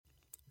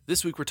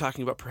This week we're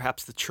talking about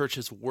perhaps the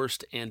church's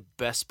worst and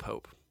best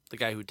pope, the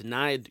guy who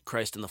denied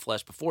Christ in the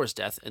flesh before his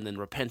death and then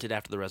repented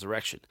after the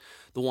resurrection,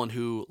 the one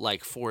who,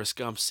 like Forrest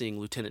Gump seeing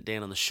Lieutenant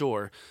Dan on the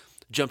shore,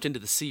 jumped into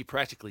the sea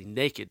practically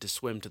naked to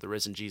swim to the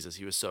risen Jesus.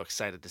 He was so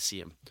excited to see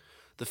him.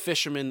 The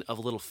fisherman of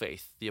little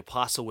faith, the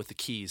apostle with the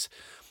keys,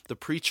 the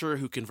preacher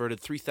who converted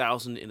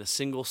 3,000 in a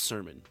single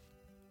sermon.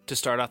 To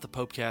start off the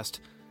Popecast,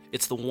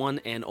 it's the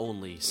one and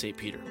only St.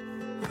 Peter.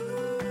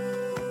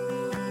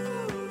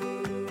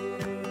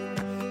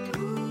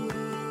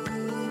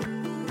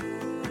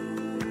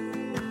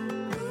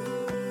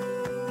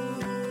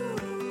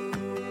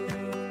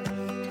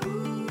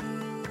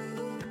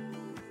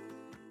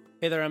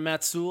 Hey there, I'm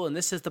Matt Sewell, and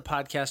this is the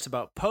podcast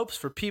about popes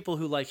for people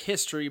who like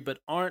history but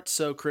aren't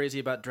so crazy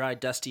about dry,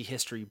 dusty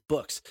history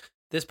books.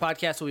 This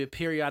podcast will be a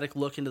periodic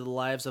look into the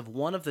lives of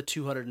one of the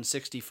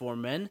 264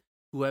 men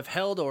who have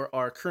held or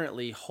are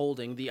currently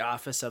holding the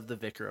office of the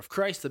Vicar of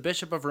Christ, the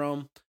Bishop of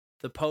Rome,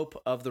 the Pope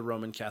of the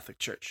Roman Catholic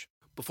Church.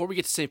 Before we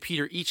get to St.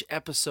 Peter, each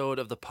episode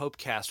of the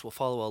Popecast will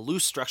follow a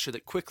loose structure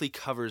that quickly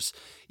covers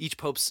each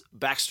pope's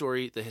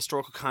backstory, the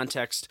historical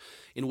context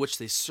in which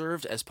they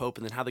served as pope,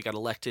 and then how they got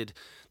elected,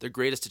 their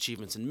greatest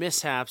achievements and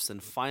mishaps,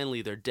 and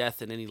finally their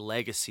death and any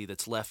legacy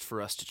that's left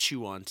for us to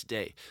chew on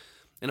today.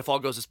 And if all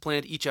goes as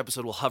planned, each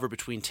episode will hover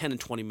between 10 and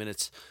 20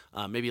 minutes,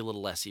 maybe a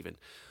little less even.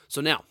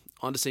 So now,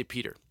 on to St.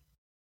 Peter.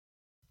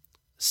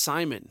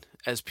 Simon,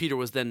 as Peter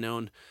was then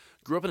known,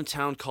 grew up in a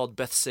town called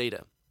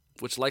Bethsaida,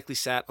 which likely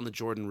sat on the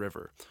Jordan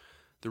River.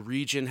 The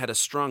region had a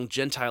strong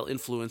Gentile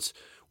influence,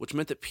 which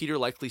meant that Peter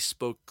likely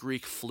spoke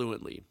Greek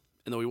fluently.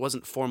 And though he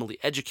wasn't formally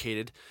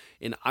educated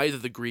in either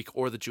the Greek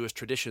or the Jewish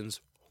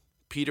traditions,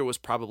 Peter was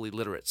probably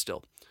literate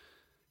still.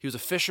 He was a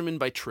fisherman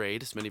by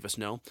trade, as many of us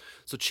know,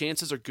 so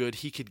chances are good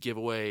he could give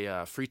away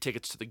free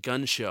tickets to the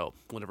gun show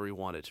whenever he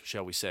wanted,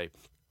 shall we say.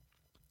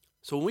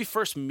 So when we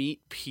first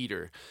meet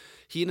Peter,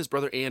 he and his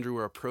brother Andrew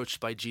were approached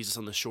by Jesus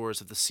on the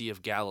shores of the Sea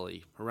of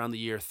Galilee around the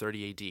year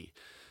 30 AD.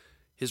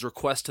 His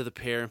request to the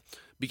pair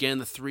began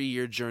the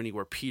 3-year journey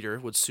where Peter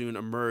would soon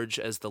emerge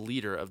as the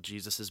leader of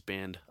Jesus'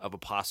 band of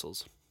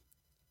apostles.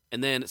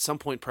 And then, at some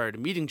point prior to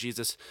meeting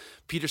Jesus,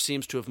 Peter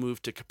seems to have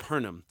moved to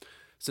Capernaum,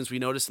 since we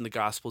notice in the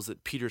Gospels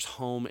that Peter's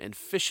home and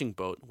fishing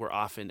boat were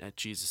often at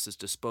Jesus'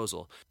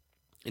 disposal.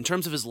 In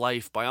terms of his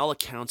life, by all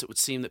accounts, it would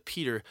seem that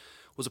Peter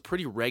was a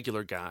pretty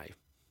regular guy.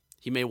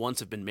 He may once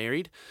have been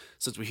married,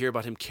 since we hear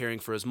about him caring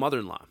for his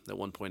mother-in-law at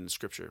one point in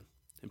Scripture.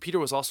 And Peter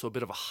was also a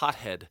bit of a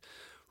hothead.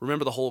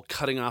 Remember the whole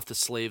cutting off the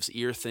slave's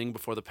ear thing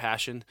before the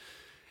Passion?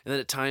 And then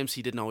at times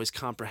he didn't always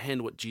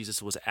comprehend what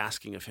Jesus was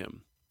asking of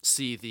him.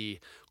 See the,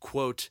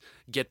 quote,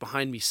 "Get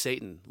behind me,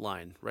 Satan"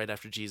 line right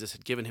after Jesus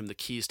had given him the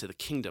keys to the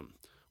kingdom,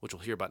 which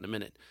we'll hear about in a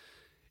minute.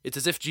 It's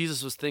as if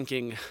Jesus was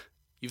thinking,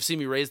 "You've seen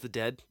me raise the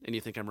dead, and you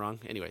think I'm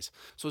wrong?" Anyways,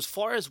 so as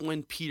far as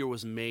when Peter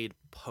was made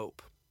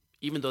pope,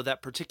 even though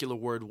that particular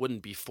word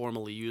wouldn't be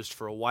formally used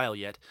for a while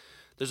yet,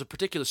 there's a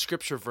particular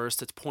scripture verse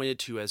that's pointed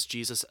to as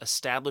Jesus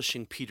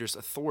establishing Peter's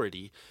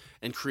authority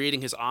and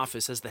creating his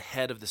office as the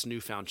head of this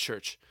newfound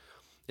church.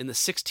 In the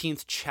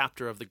 16th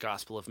chapter of the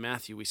Gospel of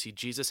Matthew, we see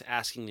Jesus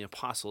asking the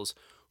apostles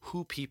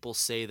who people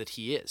say that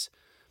he is.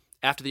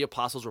 After the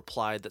apostles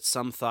replied that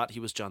some thought he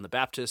was John the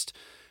Baptist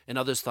and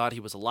others thought he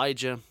was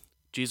Elijah,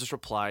 Jesus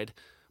replied,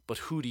 "But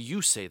who do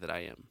you say that I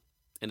am?"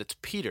 And it's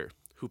Peter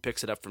who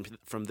picks it up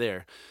from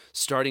there,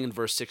 starting in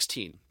verse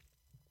 16.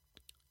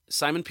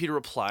 Simon Peter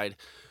replied,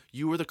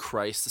 "You are the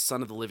Christ, the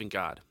Son of the living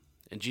God."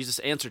 And Jesus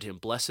answered him,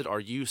 "Blessed are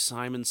you,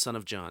 Simon, son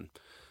of John.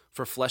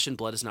 For flesh and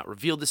blood has not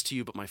revealed this to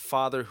you, but my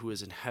Father who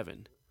is in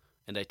heaven.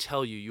 And I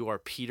tell you, you are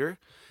Peter,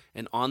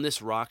 and on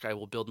this rock I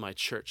will build my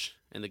church,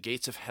 and the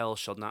gates of hell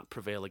shall not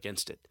prevail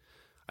against it.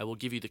 I will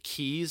give you the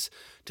keys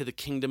to the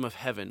kingdom of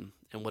heaven,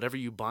 and whatever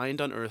you bind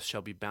on earth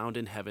shall be bound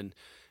in heaven,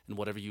 and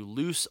whatever you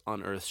loose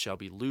on earth shall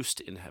be loosed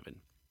in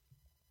heaven."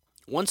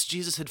 Once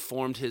Jesus had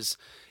formed his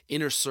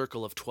inner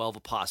circle of 12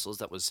 apostles,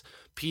 that was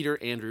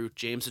Peter, Andrew,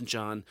 James and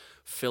John,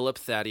 Philip,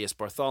 Thaddeus,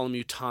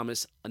 Bartholomew,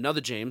 Thomas, another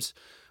James,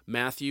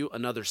 Matthew,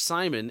 another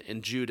Simon,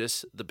 and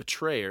Judas, the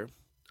betrayer,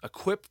 a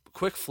quick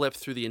flip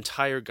through the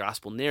entire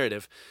gospel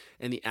narrative,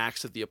 and the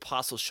Acts of the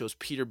Apostles shows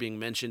Peter being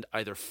mentioned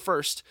either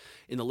first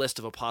in the list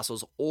of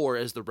apostles or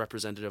as the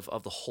representative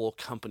of the whole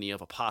company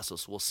of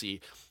apostles. We'll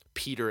see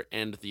Peter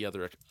and the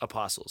other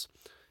apostles.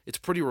 It's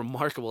pretty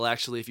remarkable,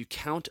 actually, if you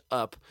count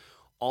up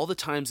all the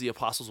times the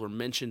apostles were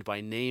mentioned by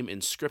name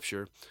in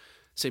Scripture.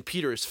 St.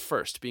 Peter is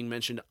first, being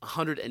mentioned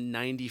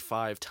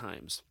 195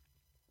 times.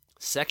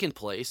 Second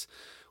place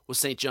was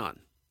St.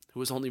 John,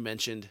 who was only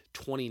mentioned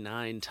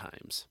 29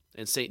 times.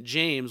 And St.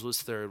 James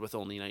was third with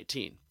only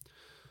 19.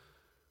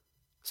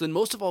 So then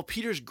most of all,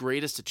 Peter's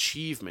greatest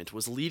achievement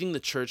was leading the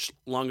church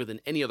longer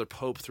than any other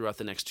pope throughout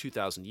the next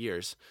 2,000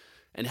 years,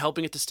 and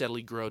helping it to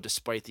steadily grow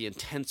despite the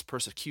intense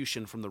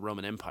persecution from the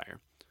Roman Empire.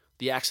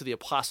 The Acts of the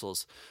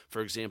Apostles,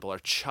 for example, are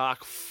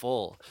chock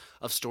full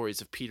of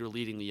stories of Peter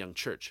leading the young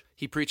church.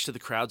 He preached to the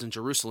crowds in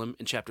Jerusalem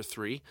in chapter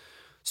 3,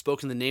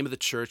 spoke in the name of the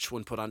church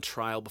when put on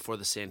trial before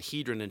the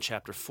Sanhedrin in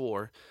chapter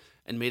 4,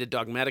 and made a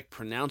dogmatic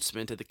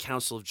pronouncement at the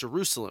Council of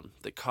Jerusalem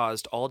that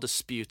caused all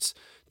disputes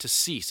to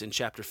cease in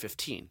chapter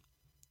 15.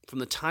 From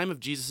the time of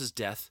Jesus'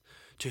 death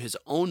to his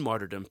own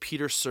martyrdom,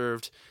 Peter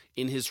served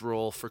in his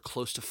role for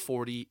close to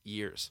 40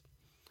 years.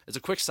 As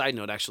a quick side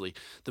note, actually,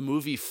 the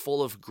movie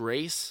Full of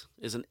Grace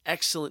is an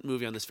excellent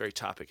movie on this very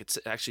topic. It's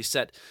actually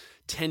set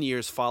 10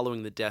 years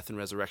following the death and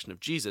resurrection of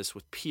Jesus,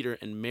 with Peter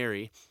and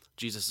Mary,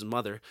 Jesus'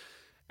 mother,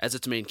 as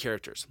its main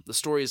characters. The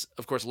story is,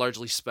 of course,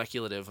 largely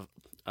speculative,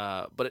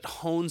 but it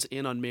hones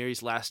in on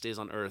Mary's last days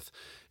on earth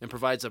and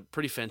provides a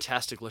pretty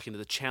fantastic look into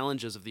the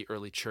challenges of the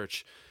early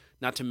church,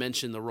 not to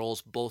mention the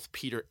roles both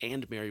Peter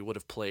and Mary would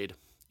have played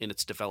in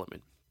its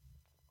development.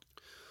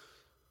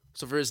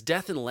 So for his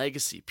death and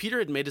legacy, Peter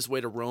had made his way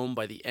to Rome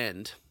by the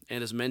end,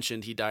 and as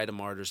mentioned, he died a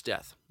martyr's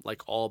death,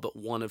 like all but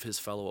one of his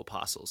fellow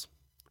apostles.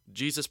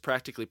 Jesus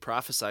practically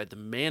prophesied the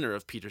manner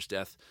of Peter's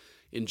death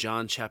in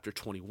John chapter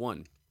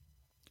 21,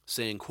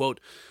 saying, quote,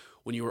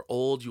 "When you are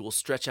old, you will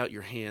stretch out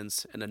your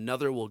hands, and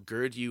another will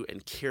gird you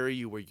and carry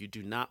you where you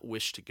do not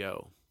wish to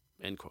go,"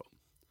 end quote.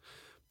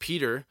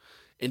 Peter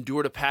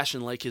endured a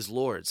passion like his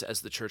Lord's,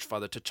 as the church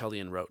father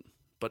Tertullian wrote,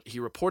 but he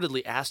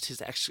reportedly asked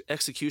his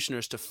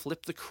executioners to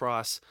flip the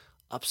cross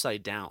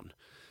upside down,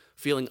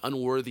 feeling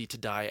unworthy to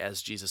die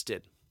as Jesus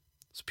did.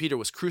 So Peter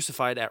was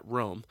crucified at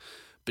Rome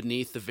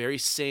beneath the very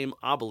same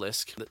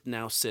obelisk that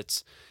now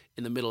sits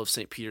in the middle of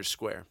St. Peter's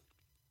Square.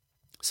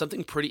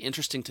 Something pretty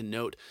interesting to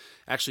note,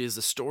 actually, is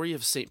the story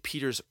of St.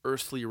 Peter's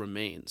earthly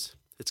remains.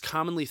 It's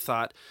commonly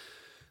thought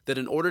that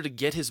in order to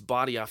get his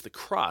body off the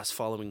cross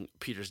following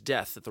Peter's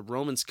death, that the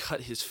Romans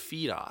cut his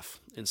feet off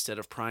instead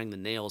of prying the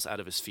nails out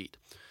of his feet.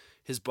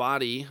 His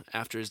body,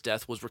 after his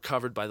death, was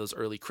recovered by those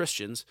early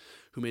Christians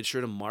who made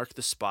sure to mark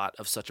the spot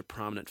of such a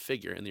prominent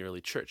figure in the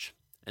early church,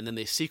 and then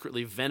they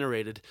secretly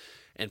venerated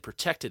and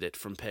protected it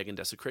from pagan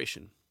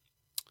desecration.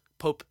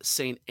 Pope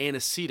St.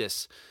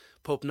 Anicetus,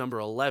 Pope number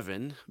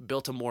 11,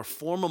 built a more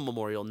formal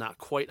memorial not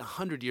quite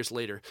 100 years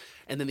later,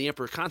 and then the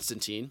Emperor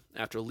Constantine,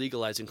 after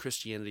legalizing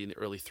Christianity in the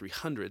early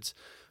 300s,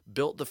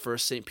 built the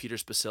first St.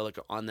 Peter's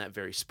Basilica on that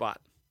very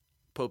spot.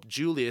 Pope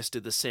Julius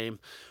did the same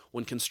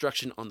when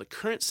construction on the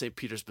current St.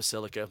 Peter's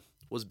Basilica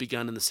was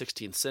begun in the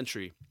 16th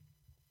century.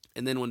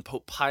 And then when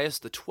Pope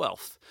Pius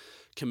XII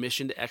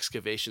commissioned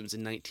excavations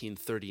in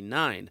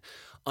 1939,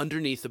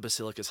 underneath the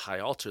basilica's high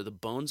altar, the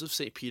bones of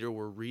St. Peter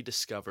were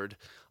rediscovered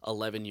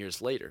 11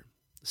 years later,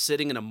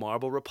 sitting in a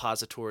marble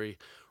repository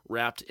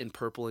wrapped in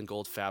purple and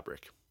gold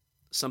fabric,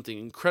 something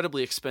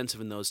incredibly expensive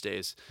in those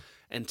days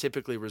and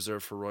typically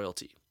reserved for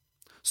royalty.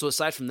 So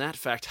aside from that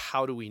fact,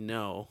 how do we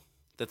know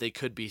that they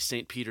could be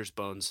St. Peter's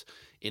bones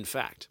in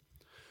fact?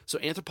 So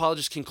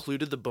anthropologists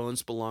concluded the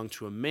bones belonged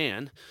to a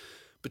man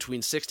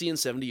between 60 and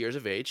 70 years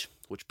of age,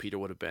 which Peter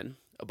would have been,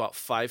 about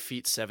 5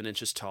 feet 7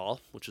 inches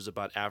tall, which was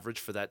about average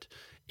for that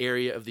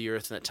area of the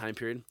earth in that time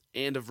period,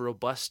 and of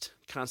robust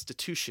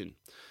constitution,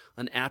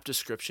 an apt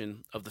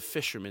description of the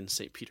fisherman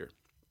St. Peter.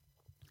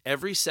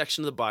 Every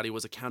section of the body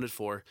was accounted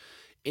for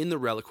in the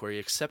reliquary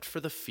except for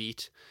the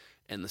feet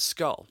and the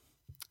skull.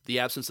 The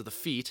absence of the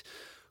feet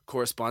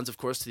corresponds, of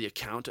course, to the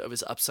account of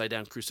his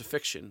upside-down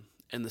crucifixion,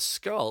 and the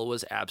skull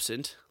was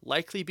absent,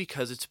 likely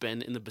because it's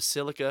been in the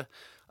Basilica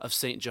of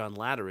St. John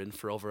Lateran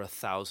for over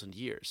 1,000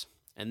 years.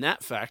 And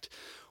that fact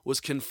was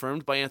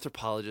confirmed by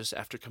anthropologists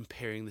after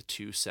comparing the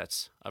two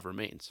sets of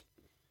remains.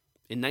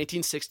 In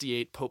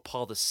 1968, Pope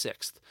Paul VI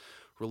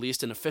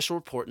released an official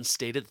report and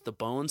stated that the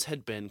bones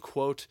had been,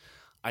 quote,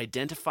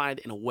 identified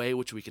in a way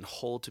which we can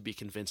hold to be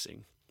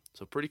convincing.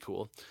 So pretty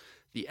cool.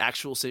 The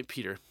actual St.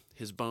 Peter,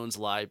 his bones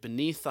lie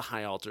beneath the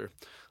high altar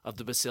of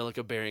the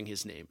basilica bearing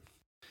his name.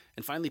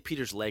 And finally,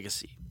 Peter's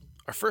legacy.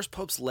 Our first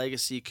pope's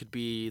legacy could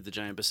be the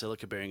giant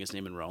basilica bearing his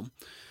name in Rome,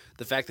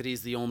 the fact that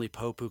he's the only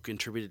pope who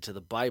contributed to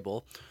the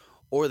Bible,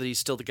 or that he's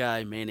still the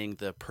guy manning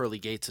the pearly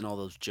gates and all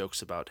those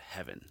jokes about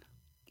heaven.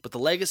 But the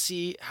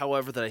legacy,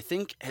 however, that I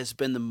think has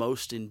been the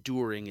most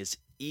enduring is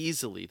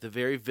easily the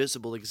very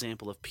visible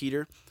example of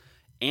Peter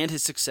and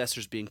his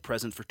successors being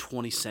present for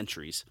 20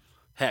 centuries.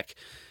 Heck,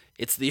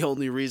 it's the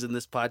only reason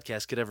this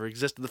podcast could ever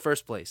exist in the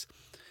first place.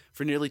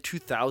 For nearly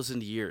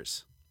 2,000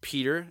 years,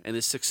 Peter and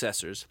his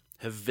successors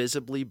have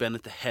visibly been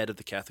at the head of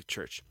the Catholic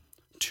Church.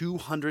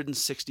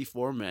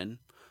 264 men,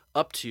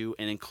 up to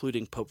and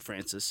including Pope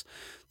Francis,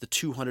 the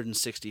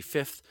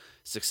 265th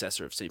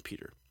successor of St.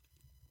 Peter.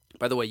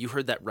 By the way, you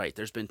heard that right.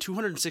 There's been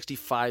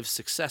 265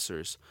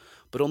 successors,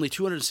 but only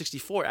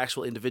 264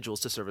 actual individuals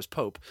to serve as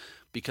Pope,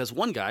 because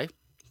one guy,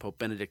 Pope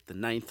Benedict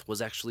IX,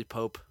 was actually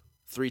Pope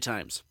 3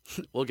 times.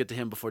 We'll get to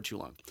him before too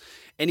long.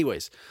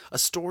 Anyways, a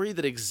story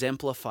that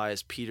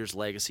exemplifies Peter's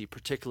legacy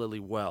particularly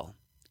well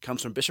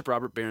comes from Bishop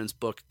Robert Barron's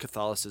book,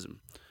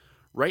 Catholicism.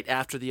 Right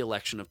after the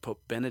election of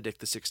Pope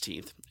Benedict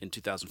XVI in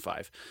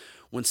 2005,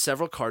 when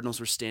several cardinals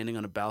were standing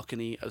on a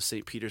balcony of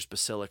St. Peter's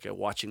Basilica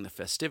watching the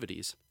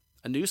festivities,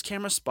 a news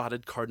camera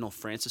spotted Cardinal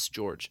Francis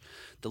George,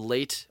 the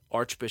late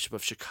Archbishop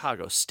of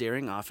Chicago,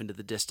 staring off into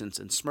the distance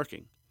and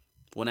smirking.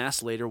 When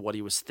asked later what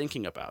he was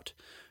thinking about,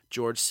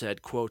 George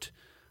said, quote,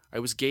 "I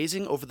was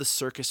gazing over the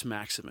Circus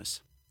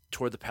Maximus,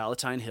 toward the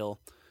Palatine Hill,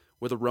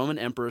 where the Roman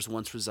emperors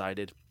once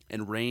resided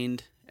and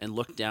reigned and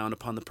looked down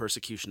upon the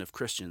persecution of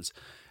Christians.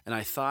 And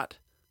I thought,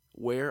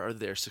 where are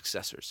their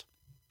successors?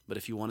 But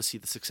if you want to see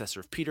the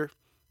successor of Peter,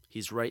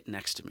 he's right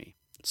next to me,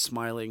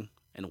 smiling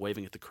and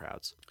waving at the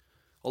crowds.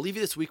 I'll leave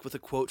you this week with a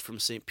quote from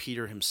St.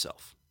 Peter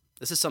himself.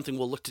 This is something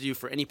we'll look to do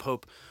for any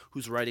pope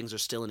whose writings are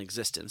still in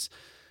existence.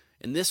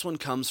 And this one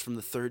comes from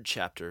the 3rd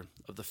chapter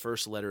of the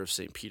first letter of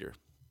St. Peter.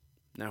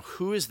 Now,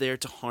 who is there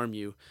to harm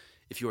you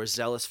if you are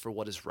zealous for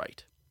what is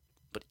right?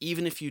 But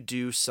even if you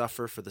do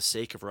suffer for the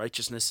sake of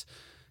righteousness,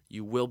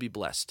 you will be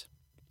blessed.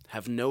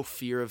 Have no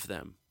fear of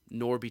them,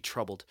 nor be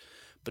troubled,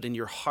 but in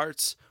your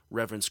hearts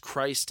reverence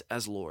Christ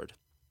as Lord.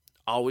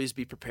 Always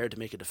be prepared to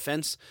make a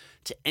defense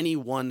to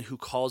anyone who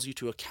calls you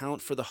to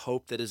account for the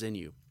hope that is in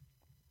you.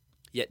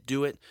 Yet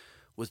do it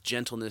with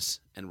gentleness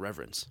and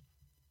reverence.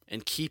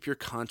 And keep your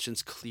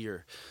conscience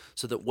clear,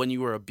 so that when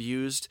you are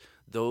abused,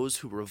 those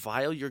who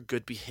revile your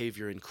good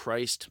behavior in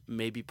Christ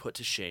may be put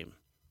to shame.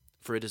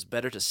 For it is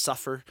better to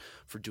suffer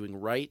for doing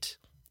right,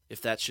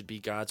 if that should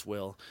be God's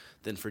will,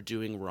 than for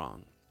doing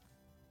wrong.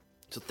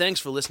 So thanks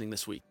for listening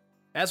this week.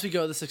 As we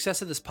go, the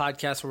success of this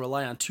podcast will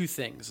rely on 2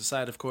 things,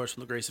 aside, of course,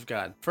 from the grace of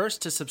God.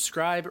 First, to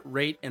subscribe,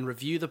 rate, and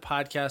review the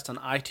podcast on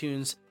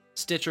iTunes,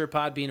 Stitcher,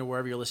 Podbean, or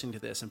wherever you're listening to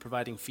this, and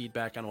providing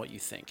feedback on what you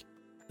think.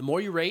 The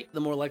more you rate,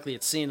 the more likely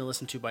it's seen and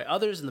listened to by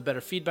others, and the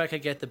better feedback I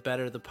get, the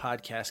better the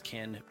podcast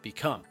can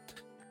become.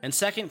 And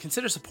second,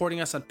 consider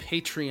supporting us on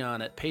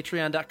Patreon at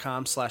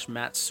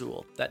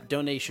patreon.com/MattSewell. That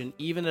donation,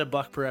 even at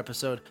 $1 per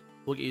episode,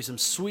 will get you some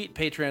sweet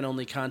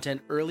Patreon-only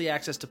content, early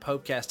access to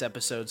podcast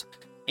episodes,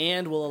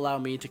 and will allow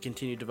me to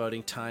continue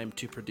devoting time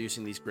to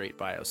producing these great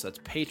bios. So that's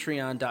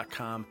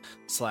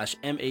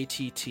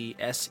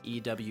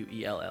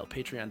patreon.com/MattSewell,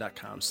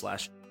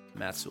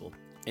 patreon.com/MattSewell.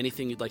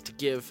 Anything you'd like to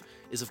give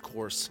is, of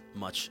course,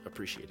 much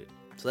appreciated.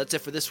 So that's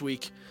it for this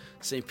week.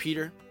 St.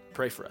 Peter,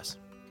 pray for us.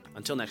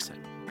 Until next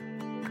time.